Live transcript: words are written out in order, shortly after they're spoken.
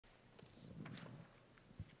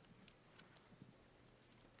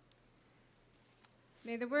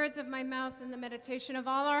May the words of my mouth and the meditation of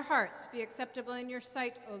all our hearts be acceptable in your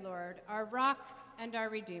sight, O Lord, our rock and our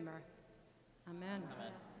Redeemer. Amen.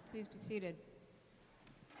 Amen. Please be seated.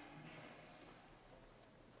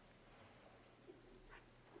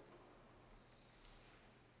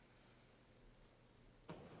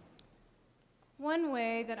 One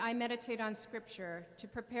way that I meditate on Scripture to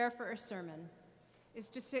prepare for a sermon is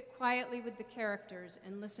to sit quietly with the characters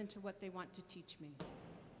and listen to what they want to teach me.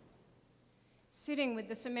 Sitting with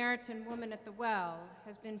the Samaritan woman at the well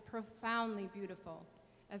has been profoundly beautiful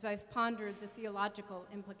as I've pondered the theological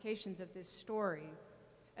implications of this story,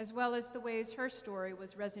 as well as the ways her story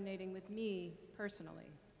was resonating with me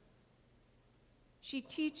personally. She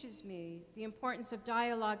teaches me the importance of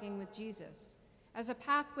dialoguing with Jesus as a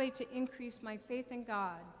pathway to increase my faith in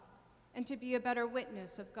God and to be a better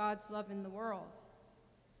witness of God's love in the world.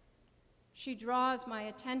 She draws my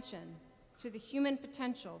attention to the human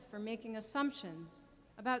potential for making assumptions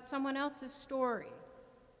about someone else's story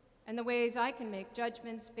and the ways I can make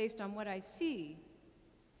judgments based on what I see,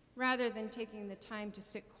 rather than taking the time to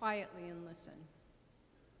sit quietly and listen.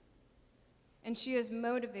 And she has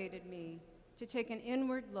motivated me to take an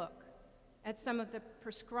inward look at some of the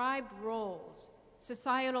prescribed roles,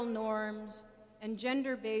 societal norms, and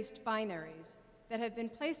gender-based binaries that have been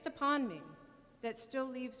placed upon me that still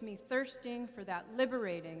leaves me thirsting for that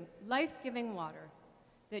liberating, life-giving water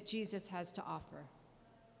that Jesus has to offer.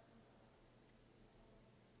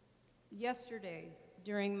 Yesterday,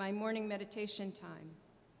 during my morning meditation time,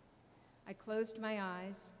 I closed my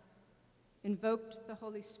eyes, invoked the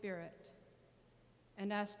Holy Spirit,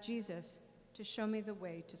 and asked Jesus to show me the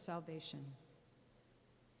way to salvation.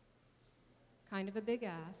 Kind of a big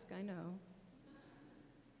ask, I know.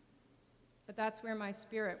 But that's where my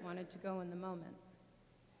spirit wanted to go in the moment.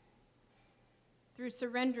 Through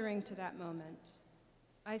surrendering to that moment,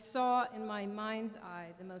 I saw in my mind's eye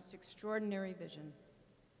the most extraordinary vision.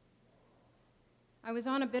 I was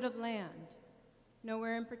on a bit of land,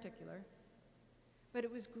 nowhere in particular, but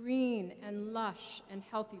it was green and lush and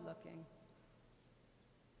healthy looking.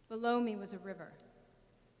 Below me was a river,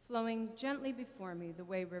 flowing gently before me the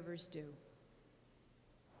way rivers do.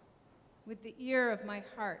 With the ear of my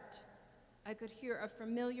heart, I could hear a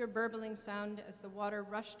familiar burbling sound as the water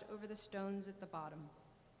rushed over the stones at the bottom.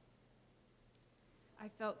 I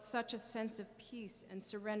felt such a sense of peace and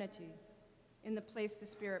serenity in the place the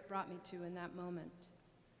Spirit brought me to in that moment.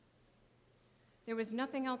 There was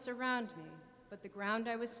nothing else around me but the ground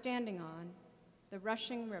I was standing on, the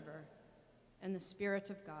rushing river, and the Spirit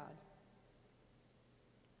of God.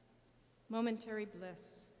 Momentary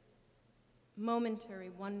bliss, momentary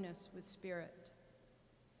oneness with Spirit,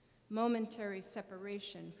 momentary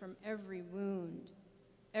separation from every wound,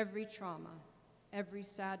 every trauma, every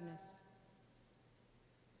sadness.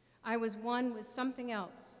 I was one with something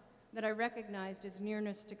else that I recognized as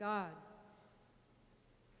nearness to God.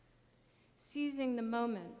 Seizing the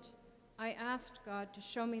moment, I asked God to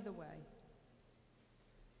show me the way.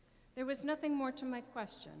 There was nothing more to my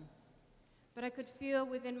question, but I could feel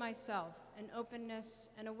within myself an openness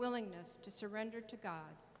and a willingness to surrender to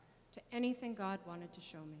God, to anything God wanted to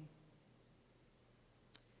show me.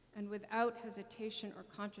 And without hesitation or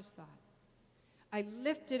conscious thought, I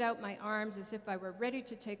lifted out my arms as if I were ready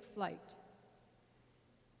to take flight.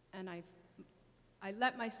 And I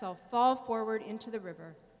let myself fall forward into the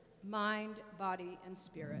river, mind, body, and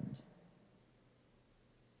spirit.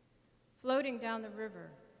 Floating down the river,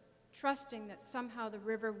 trusting that somehow the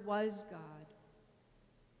river was God,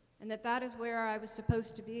 and that is where I was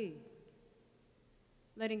supposed to be,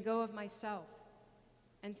 letting go of myself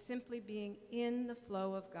and simply being in the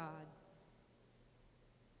flow of God.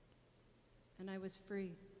 And I was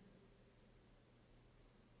free.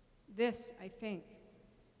 This, I think,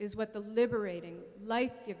 is what the liberating,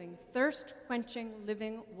 life-giving, thirst-quenching,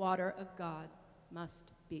 living water of God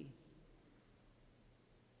must be.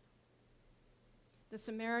 The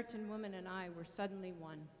Samaritan woman and I were suddenly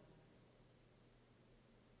one.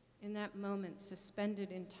 In that moment,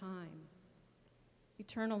 suspended in time.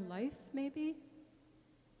 Eternal life, maybe?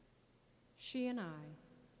 She and I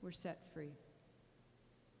were set free.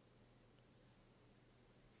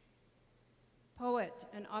 Poet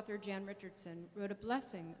and author Jan Richardson wrote a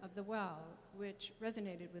blessing of the well, which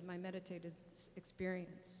resonated with my meditative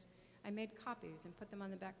experience. I made copies and put them on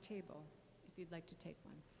the back table if you'd like to take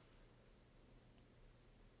one.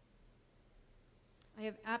 I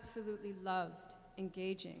have absolutely loved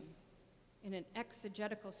engaging in an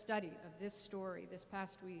exegetical study of this story this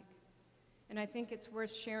past week, and I think it's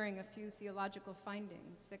worth sharing a few theological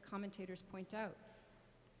findings that commentators point out,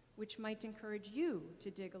 which might encourage you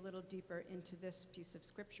to dig a little deeper into this piece of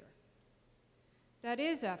scripture. That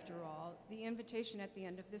is, after all, the invitation at the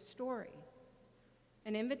end of this story,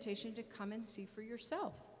 an invitation to come and see for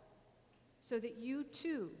yourself, so that you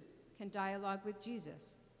too can dialogue with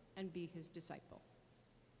Jesus and be his disciple.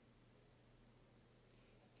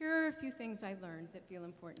 Here are a few things I learned that feel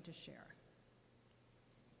important to share.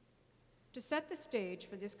 To set the stage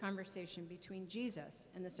for this conversation between Jesus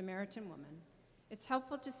and the Samaritan woman, it's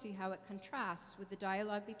helpful to see how it contrasts with the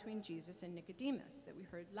dialogue between Jesus and Nicodemus that we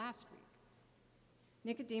heard last week.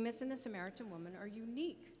 Nicodemus and the Samaritan woman are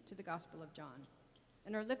unique to the Gospel of John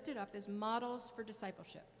and are lifted up as models for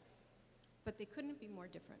discipleship, but they couldn't be more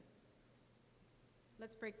different.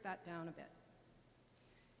 Let's break that down a bit.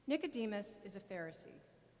 Nicodemus is a Pharisee,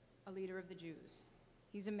 a leader of the Jews.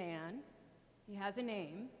 He's a man, he has a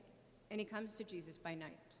name, and he comes to Jesus by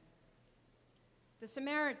night. The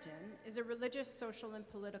Samaritan is a religious, social, and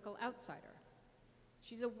political outsider.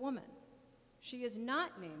 She's a woman. She is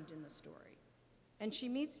not named in the story, and she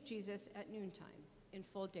meets Jesus at noontime in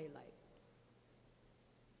full daylight.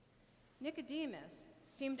 Nicodemus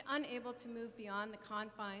seemed unable to move beyond the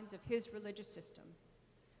confines of his religious system,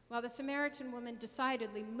 while the Samaritan woman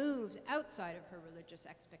decidedly moves outside of her religious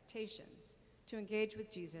expectations to engage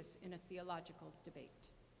with Jesus in a theological debate.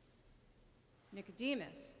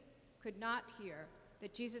 Nicodemus could not hear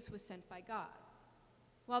that Jesus was sent by God,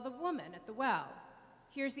 while the woman at the well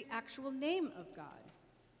hears the actual name of God,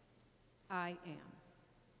 I am.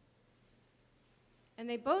 And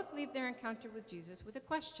they both leave their encounter with Jesus with a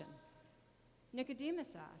question.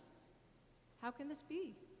 Nicodemus asks, how can this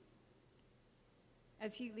be?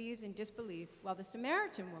 As he leaves in disbelief, while the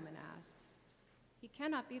Samaritan woman asks, he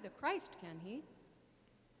cannot be the Christ, can he?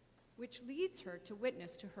 Which leads her to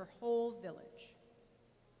witness to her whole village.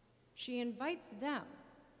 She invites them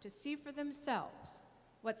to see for themselves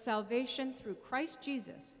what salvation through Christ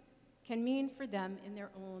Jesus can mean for them in their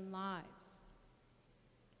own lives.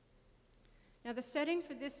 Now, the setting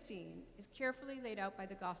for this scene is carefully laid out by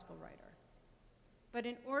the gospel writer. But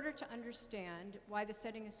in order to understand why the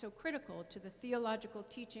setting is so critical to the theological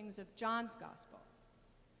teachings of John's gospel,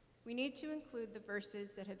 we need to include the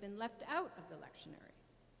verses that have been left out of the lectionary,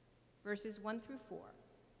 verses 1 through 4,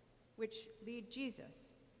 which lead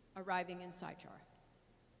Jesus arriving in Sychar.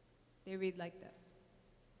 They read like this.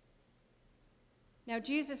 Now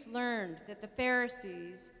Jesus learned that the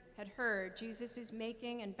Pharisees had heard Jesus is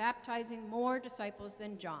making and baptizing more disciples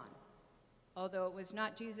than John, although it was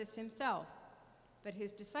not Jesus himself, but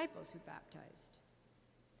his disciples who baptized.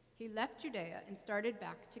 He left Judea and started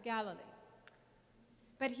back to Galilee.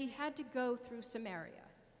 But he had to go through Samaria.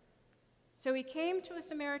 So he came to a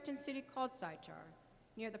Samaritan city called Sychar,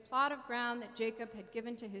 near the plot of ground that Jacob had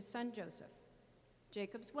given to his son Joseph.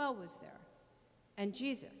 Jacob's well was there, and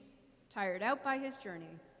Jesus, tired out by his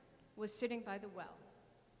journey, was sitting by the well.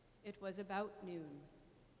 It was about noon.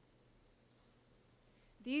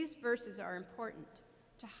 These verses are important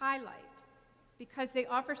to highlight because they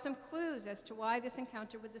offer some clues as to why this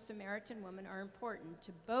encounter with the Samaritan woman are important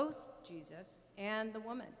to both Jesus and the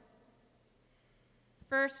woman.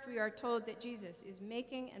 First, we are told that Jesus is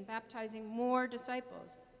making and baptizing more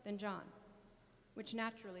disciples than John, which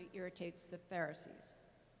naturally irritates the Pharisees.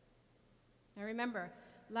 Now remember,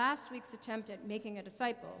 last week's attempt at making a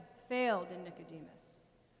disciple failed in Nicodemus.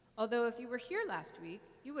 Although if you were here last week,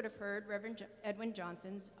 you would have heard Reverend Edwin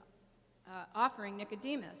Johnson's offering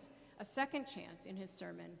Nicodemus a second chance in his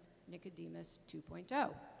sermon, Nicodemus 2.0.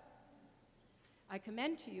 I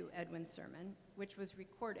commend to you Edwin's sermon, which was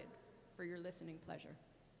recorded for your listening pleasure.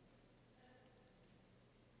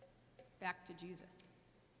 Back to Jesus.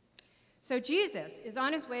 So Jesus is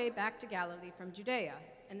on his way back to Galilee from Judea,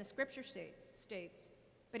 and the scripture states,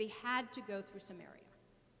 but he had to go through Samaria.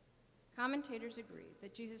 Commentators agree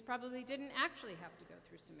that Jesus probably didn't actually have to go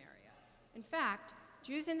through Samaria. In fact,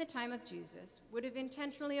 Jews in the time of Jesus would have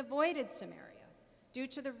intentionally avoided Samaria due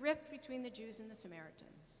to the rift between the Jews and the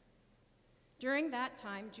Samaritans. During that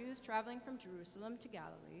time, Jews traveling from Jerusalem to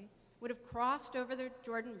Galilee would have crossed over the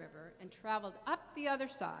Jordan River and traveled up the other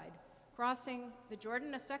side, crossing the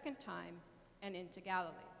Jordan a second time and into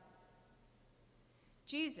Galilee.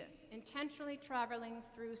 Jesus intentionally traveling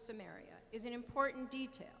through Samaria is an important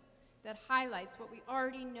detail that highlights what we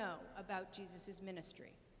already know about Jesus'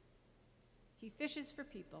 ministry. He fishes for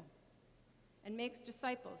people and makes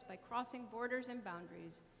disciples by crossing borders and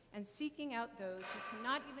boundaries and seeking out those who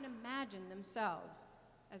cannot even imagine themselves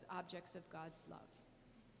as objects of God's love.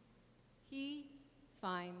 He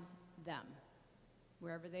finds them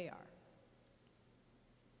wherever they are.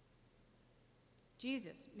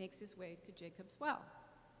 Jesus makes his way to Jacob's well.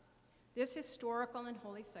 This historical and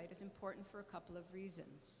holy site is important for a couple of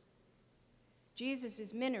reasons.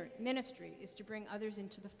 Jesus' ministry is to bring others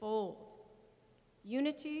into the fold.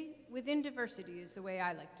 Unity within diversity is the way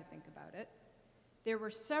I like to think about it. There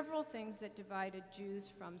were several things that divided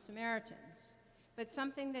Jews from Samaritans, but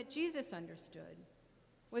something that Jesus understood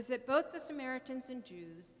was that both the Samaritans and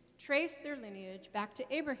Jews traced their lineage back to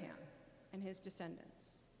Abraham and his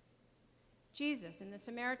descendants. Jesus and the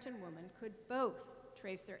Samaritan woman could both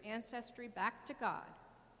trace their ancestry back to God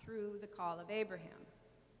through the call of Abraham.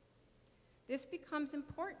 This becomes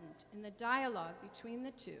important in the dialogue between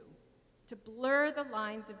the two to blur the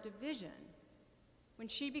lines of division when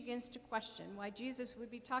she begins to question why Jesus would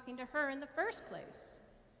be talking to her in the first place.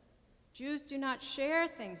 Jews do not share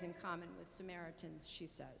things in common with Samaritans, she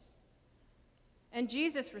says. And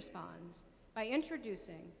Jesus responds by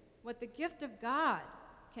introducing what the gift of God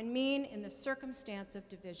can mean in the circumstance of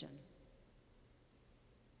division.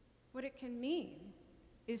 What it can mean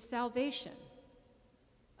is salvation,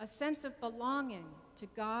 a sense of belonging to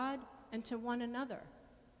God and to one another,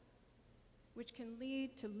 which can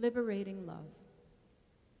lead to liberating love.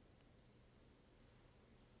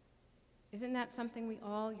 Isn't that something we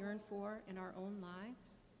all yearn for in our own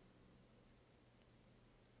lives?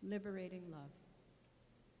 Liberating love.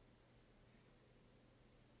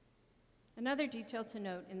 Another detail to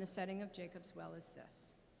note in the setting of Jacob's well is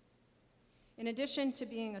this. In addition to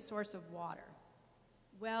being a source of water,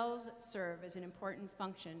 wells serve as an important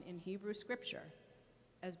function in Hebrew scripture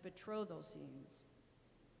as betrothal scenes.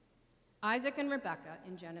 Isaac and Rebekah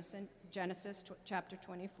in Genesis chapter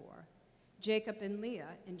 24, Jacob and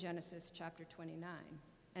Leah in Genesis chapter 29,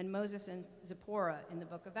 and Moses and Zipporah in the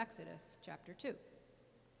book of Exodus chapter 2,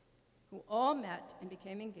 who all met and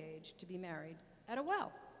became engaged to be married at a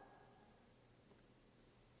well.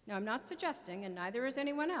 Now, I'm not suggesting, and neither is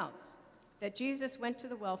anyone else, that Jesus went to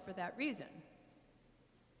the well for that reason.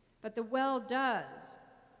 But the well does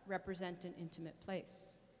represent an intimate place,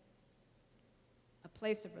 a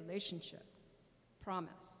place of relationship,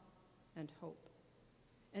 promise, and hope.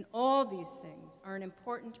 And all these things are an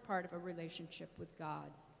important part of a relationship with God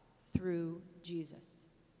through Jesus.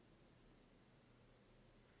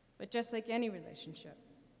 But just like any relationship,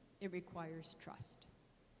 it requires trust.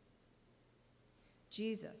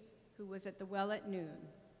 Jesus, who was at the well at noon,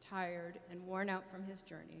 tired and worn out from his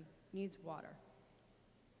journey, needs water.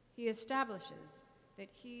 He establishes that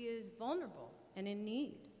he is vulnerable and in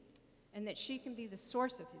need, and that she can be the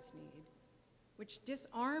source of his need, which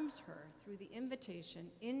disarms her through the invitation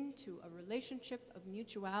into a relationship of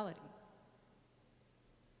mutuality.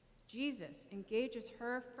 Jesus engages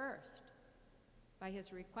her first by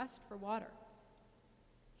his request for water.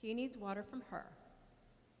 He needs water from her,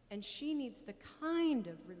 and she needs the kind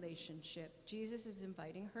of relationship Jesus is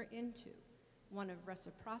inviting her into, one of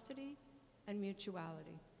reciprocity and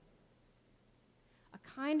mutuality. A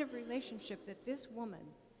kind of relationship that this woman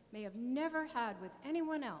may have never had with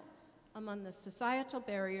anyone else among the societal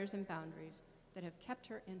barriers and boundaries that have kept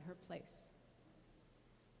her in her place.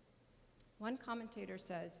 One commentator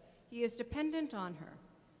says, he is dependent on her,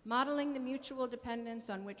 modeling the mutual dependence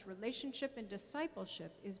on which relationship and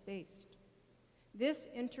discipleship is based. This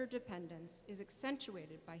interdependence is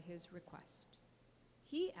accentuated by his request.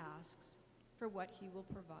 He asks for what he will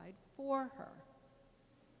provide for her.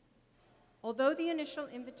 Although the initial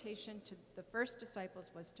invitation to the first disciples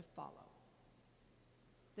was to follow,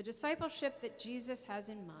 the discipleship that Jesus has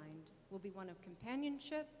in mind will be one of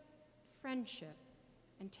companionship, friendship,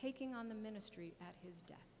 and taking on the ministry at his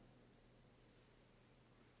death.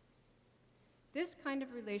 This kind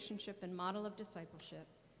of relationship and model of discipleship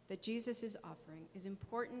that Jesus is offering is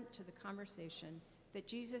important to the conversation that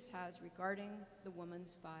Jesus has regarding the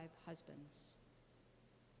woman's 5 husbands.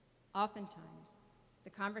 Oftentimes, the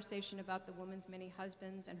conversation about the woman's many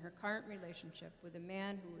husbands and her current relationship with a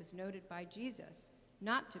man who was noted by Jesus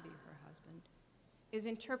not to be her husband is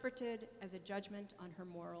interpreted as a judgment on her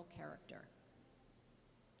moral character,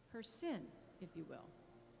 her sin, if you will,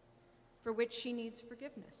 for which she needs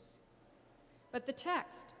forgiveness. But the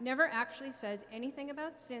text never actually says anything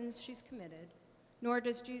about sins she's committed, nor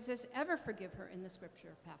does Jesus ever forgive her in the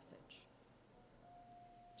scripture passage.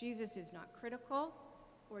 Jesus is not critical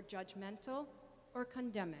or judgmental or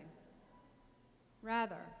condemning.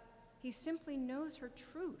 Rather, he simply knows her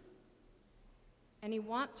truth, and he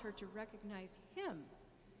wants her to recognize him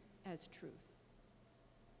as truth,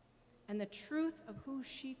 and the truth of who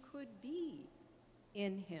she could be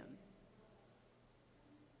in him.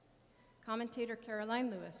 Commentator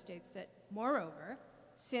Caroline Lewis states that, moreover,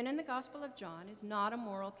 sin in the Gospel of John is not a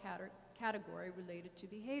moral category related to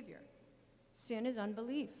behavior. Sin is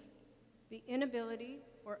unbelief, the inability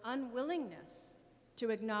or unwillingness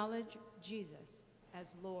to acknowledge Jesus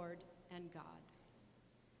as Lord and God.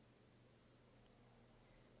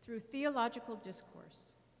 Through theological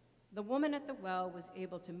discourse, the woman at the well was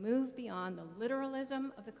able to move beyond the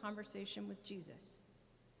literalism of the conversation with Jesus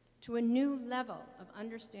to a new level of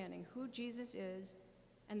understanding who Jesus is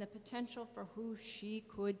and the potential for who she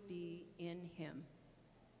could be in him.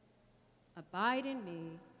 Abide in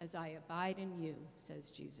me as I abide in you,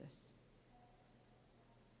 says Jesus.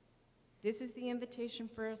 This is the invitation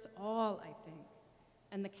for us all, I think,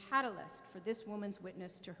 and the catalyst for this woman's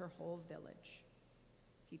witness to her whole village.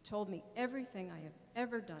 He told me everything I have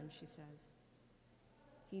ever done, she says.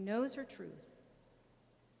 He knows her truth.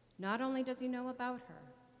 Not only does he know about her,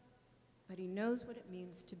 but he knows what it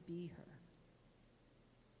means to be her.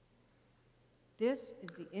 This is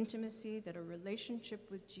the intimacy that a relationship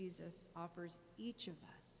with Jesus offers each of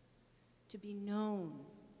us, to be known,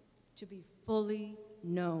 to be fully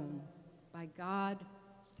known by God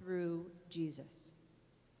through Jesus.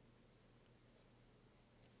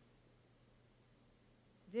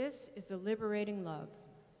 This is the liberating love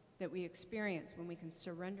that we experience when we can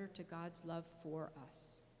surrender to God's love for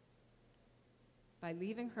us. By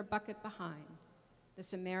leaving her bucket behind, the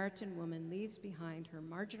Samaritan woman leaves behind her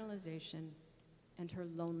marginalization and her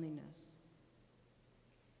loneliness,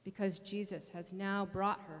 because Jesus has now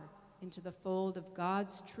brought her into the fold of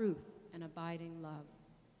God's truth and abiding love.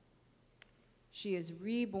 She is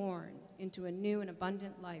reborn into a new and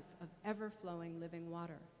abundant life of ever-flowing living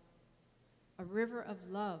water, a river of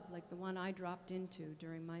love like the one I dropped into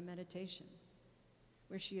during my meditation,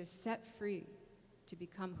 where she is set free to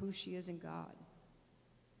become who she is in God.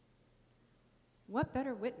 What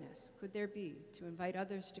better witness could there be to invite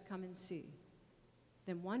others to come and see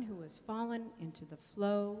than one who has fallen into the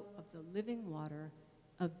flow of the living water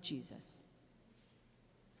of Jesus?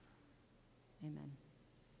 Amen.